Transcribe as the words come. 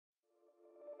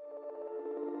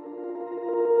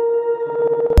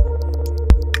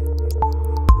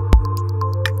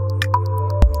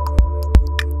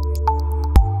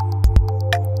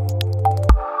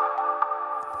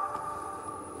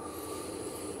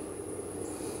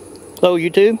Hello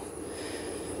YouTube.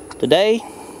 Today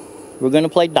we're going to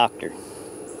play doctor.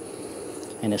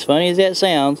 And as funny as that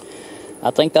sounds, I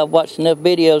think I've watched enough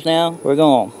videos now. We're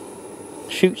going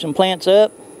to shoot some plants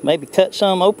up, maybe cut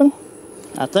some open.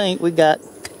 I think we got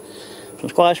some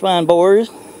squash vine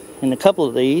borers and a couple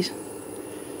of these.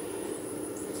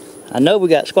 I know we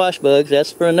got squash bugs.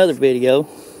 That's for another video.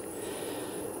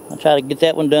 I'll try to get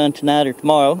that one done tonight or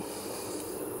tomorrow.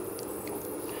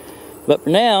 But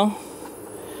for now,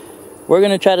 we're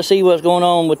going to try to see what's going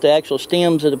on with the actual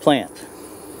stems of the plant.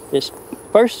 This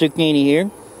first zucchini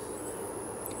here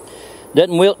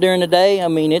doesn't wilt during the day. I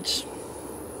mean, its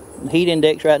heat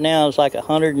index right now is like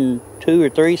 102 or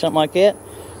 3, something like that.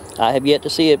 I have yet to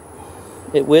see it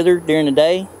withered during the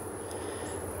day.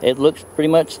 It looks pretty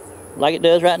much like it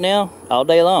does right now all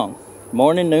day long,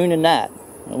 morning, noon, and night.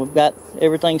 And we've got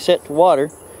everything set to water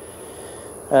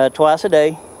twice a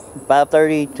day,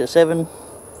 5:30 to 7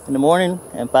 in the morning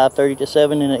and 5:30 to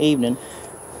 7 in the evening.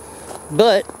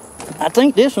 But I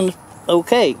think this one's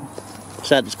okay,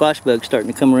 besides the squash bug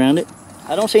starting to come around it.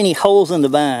 I don't see any holes in the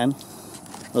vine,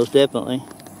 most definitely.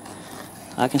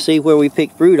 I can see where we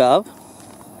picked fruit off,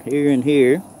 here and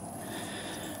here.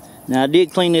 Now I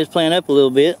did clean this plant up a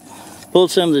little bit, pulled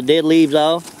some of the dead leaves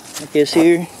off, like this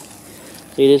here.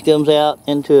 See, this comes out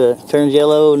into turns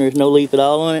yellow and there's no leaf at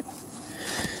all on it.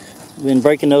 Been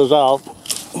breaking those off.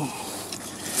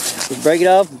 Just break it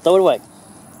off and throw it away.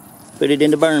 Put it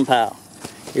in the burn pile.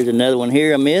 Here's another one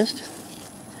here I missed.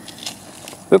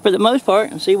 But for the most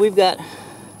part, see, we've got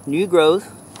new growth.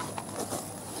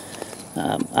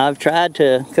 I've tried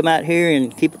to come out here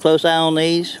and keep a close eye on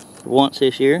these once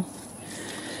this year.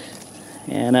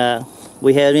 And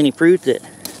we had any fruit that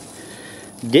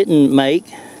didn't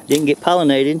get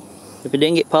pollinated. If it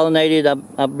didn't get pollinated,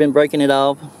 I've been breaking it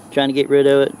off, trying to get rid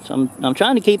of it. So I'm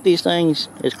trying to keep these things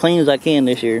as clean as I can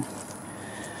this year,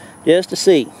 just to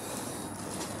see.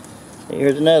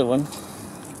 Here's another one.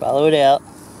 Follow it out,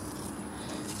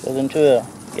 goes into a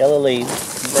yellow leaf,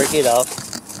 break it off.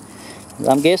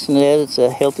 I'm guessing that it's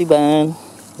a healthy vine.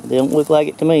 It don't look like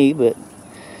it to me, but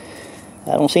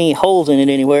I don't see any holes in it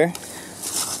anywhere.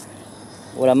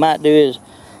 What I might do is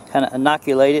kind of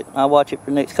inoculate it. I'll watch it for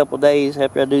the next couple of days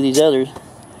after I do these others.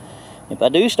 If I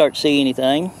do start to see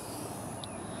anything,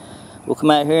 we'll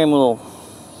come out here and we'll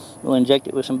inject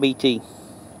it with some BT.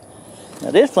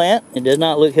 Now this plant, it does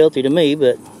not look healthy to me,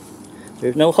 but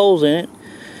there's no holes in it.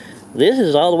 This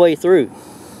is all the way through.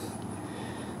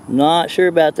 Not sure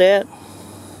about that.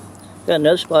 Got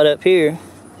another spot up here,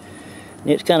 and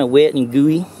it's kind of wet and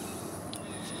gooey.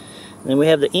 Then we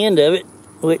have the end of it,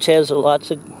 which has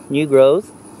lots of new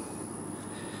growth.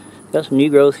 Got some new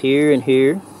growth here and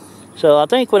here. So I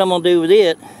think what I'm going to do with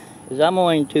it is I'm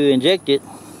going to inject it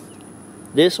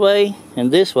this way,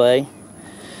 and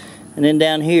then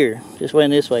down here, this way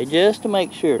and this way, just to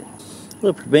make sure. A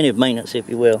little preventive maintenance, if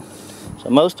you will. So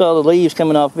most of all the leaves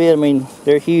coming off it, I mean,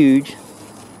 they're huge.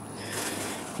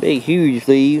 Big, huge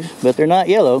leaves, but they're not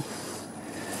yellow.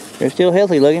 They're still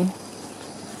healthy looking.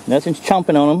 Nothing's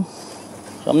chomping on them.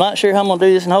 So I'm not sure how I'm going to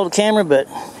do this and hold the camera, but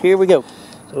here we go.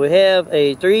 So we have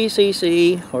a 3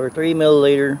 cc or 3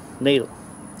 milliliter needle.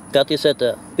 Got this at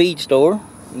the feed store.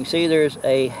 You can see there's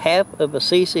a half of a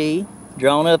cc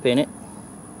drawn up in it.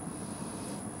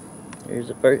 Here's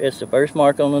the first, it's the first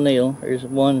mark on the needle. There's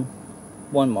one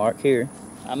mark here.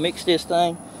 I mixed this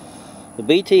thing. The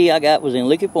BT I got was in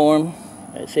liquid form.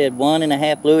 It said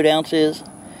 1.5 fluid ounces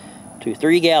to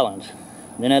 3 gallons.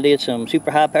 Then I did some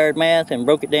super high powered math and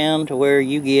broke it down to where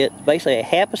you get basically a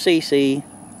half a cc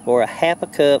or a half a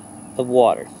cup of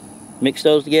water. Mix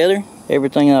those together.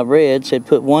 Everything I've read said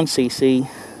put 1 cc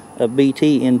of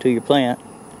BT into your plant.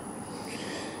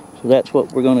 So that's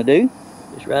what we're going to do.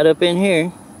 It's right up in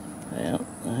here. Well,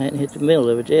 I hadn't hit the middle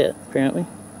of it yet, apparently.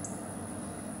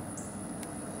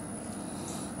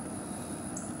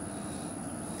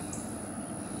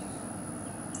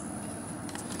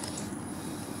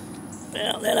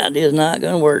 Well, that idea is not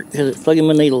going to work because it's plugging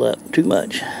my needle up too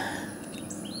much.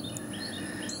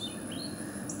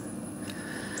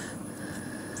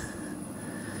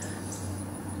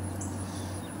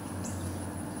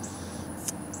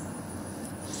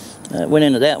 It went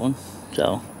into that one.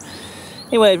 So,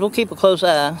 anyways, we'll keep a close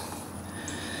eye.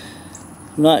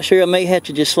 I'm not sure. I may have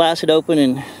to just slice it open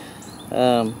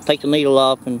and take the needle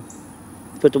off and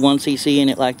put the 1 cc in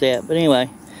it like that. But anyway,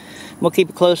 I'm going to keep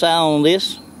a close eye on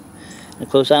this. A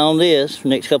close eye on this for the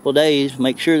next couple of days,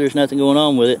 make sure there's nothing going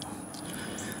on with it.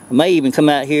 I may even come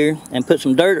out here and put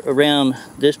some dirt around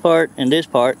this part and this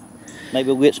part.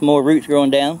 Maybe we'll get some more roots growing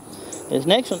down. This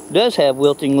next one does have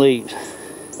wilting leaves.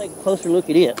 Take a closer look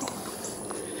at it.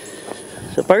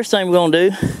 So first thing we're going to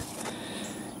do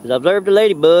is I observed a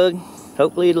ladybug.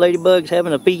 Hopefully the ladybug's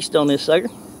having a feast on this sucker.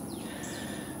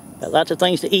 Got lots of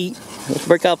things to eat. Let's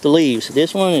break off the leaves.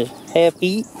 This one is half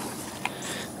eat,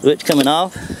 so it's coming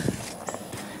off.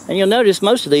 And you'll notice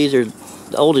most of these are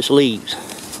the oldest leaves.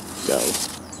 So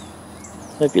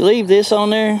if you leave this on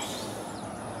there,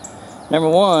 number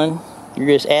one, you're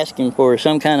just asking for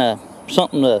some kind of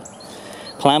something to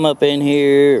climb up in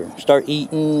here or start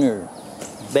eating, or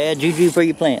bad juju for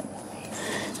your plant.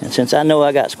 And since I know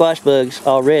I got squash bugs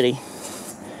already,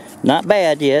 not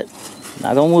bad yet,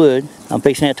 knock on wood, I'm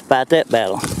fixing to have to fight that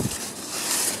battle.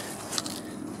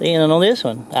 And on this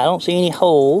one, I don't see any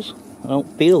holes. I don't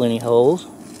feel any holes.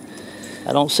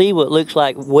 I don't see what looks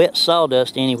like wet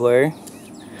sawdust anywhere,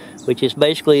 which is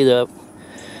basically the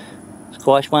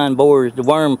squash vine borers, the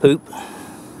worm poop.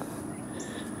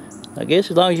 I guess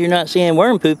as long as you're not seeing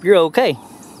worm poop, you're okay.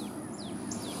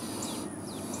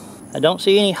 I don't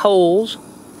see any holes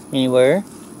anywhere.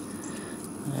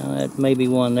 Well, that may be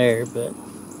one there, but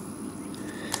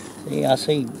see, I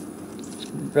see it's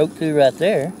broke through right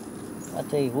there. I'll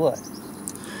tell you what.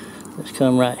 Let's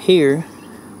come right here.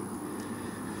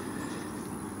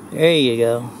 There you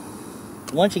go.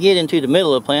 Once you get into the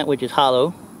middle of the plant, which is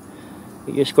hollow,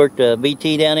 you just squirt the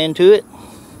BT down into it.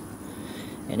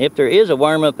 And if there is a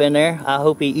worm up in there, I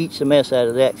hope he eats the mess out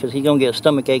of that, because he's going to get a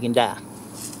stomach ache and die.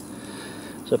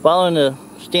 So following the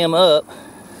stem up,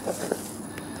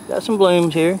 got some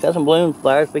blooms here. Got some bloom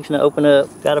flowers fixing to open up.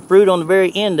 Got a fruit on the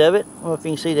very end of it. I don't know if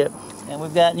you can see that. And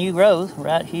we've got new growth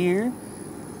right here.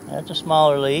 That's a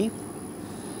smaller leaf.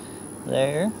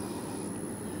 There.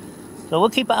 So we'll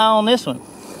keep an eye on this one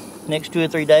next 2 or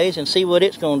 3 days and see what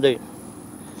it's going to do.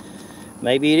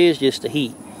 Maybe it is just the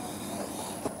heat.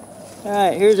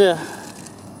 Alright,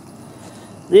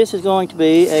 this is going to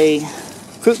be a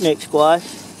crookneck squash.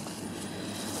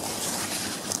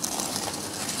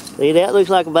 See, that looks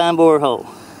like a vine borer hole.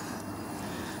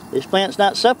 This plant's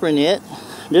not suffering yet.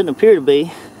 Doesn't appear to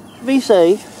be. To be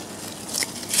safe,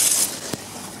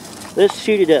 let's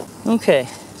shoot it up. Okay.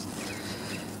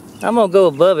 I'm going to go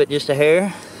above it just a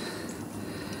hair.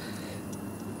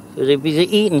 Because if he's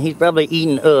eating, he's probably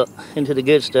eating up into the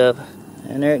good stuff.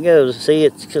 And there it goes. See,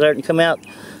 it's starting to come out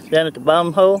down at the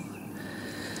bottom hole.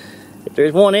 If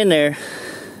there's one in there,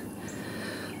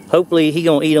 hopefully he's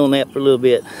going to eat on that for a little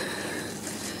bit.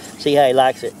 See how he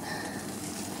likes it.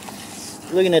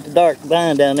 Looking at the dark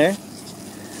vine down there.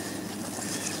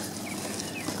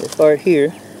 Let's start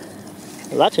here.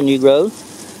 Lots of new growth.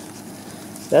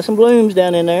 Got some blooms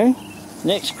down in there.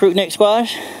 Next crookneck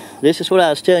squash. This is what I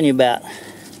was telling you about.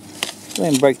 Go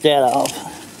ahead and break that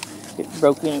off. It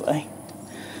broke anyway.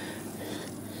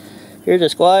 Here's a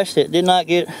squash that did not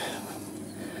get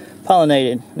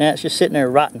pollinated. Now it's just sitting there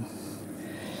rotten.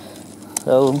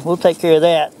 So we'll take care of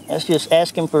that. That's just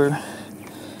asking for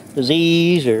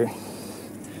disease or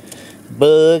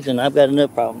bugs, and I've got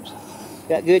enough problems.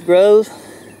 Got good growth.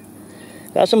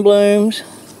 Got some blooms.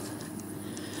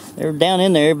 They're down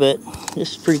in there, but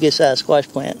this is a pretty good sized squash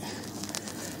plant.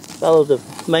 Follow the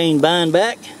main vine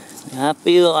back.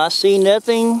 I see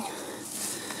nothing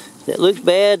that looks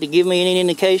bad to give me any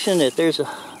indication that there's a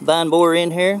vine borer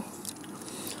in here.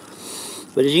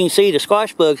 But as you can see, the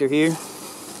squash bugs are here.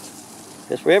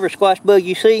 Because for every squash bug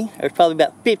you see, there's probably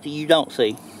about 50 you don't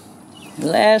see. The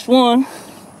last one.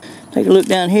 Take a look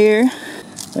down here.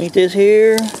 Look at this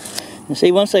here. And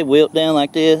see, once they wilt down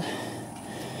like this,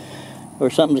 or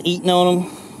something's eating on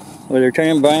them, or they're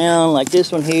turning brown like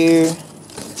this one here,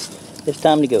 it's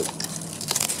time to go.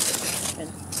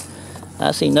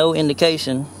 I see no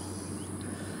indication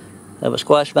of a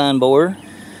squash vine borer.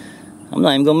 I'm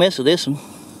not even gonna mess with this one.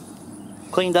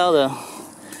 Cleaned all the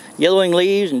yellowing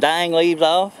leaves and dying leaves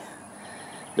off.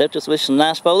 Left us with some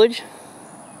nice foliage.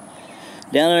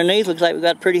 Down underneath looks like we've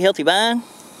got a pretty healthy vine.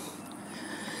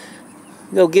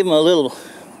 Go give them a little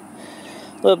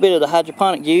bit of the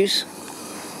hydroponic juice.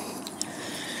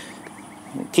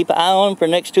 Keep an eye on them for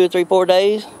the next 2 or 3, 4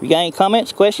 days. If you got any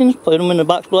comments, questions, put them in the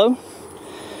box below.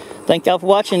 Thank y'all for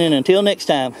watching, and until next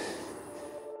time.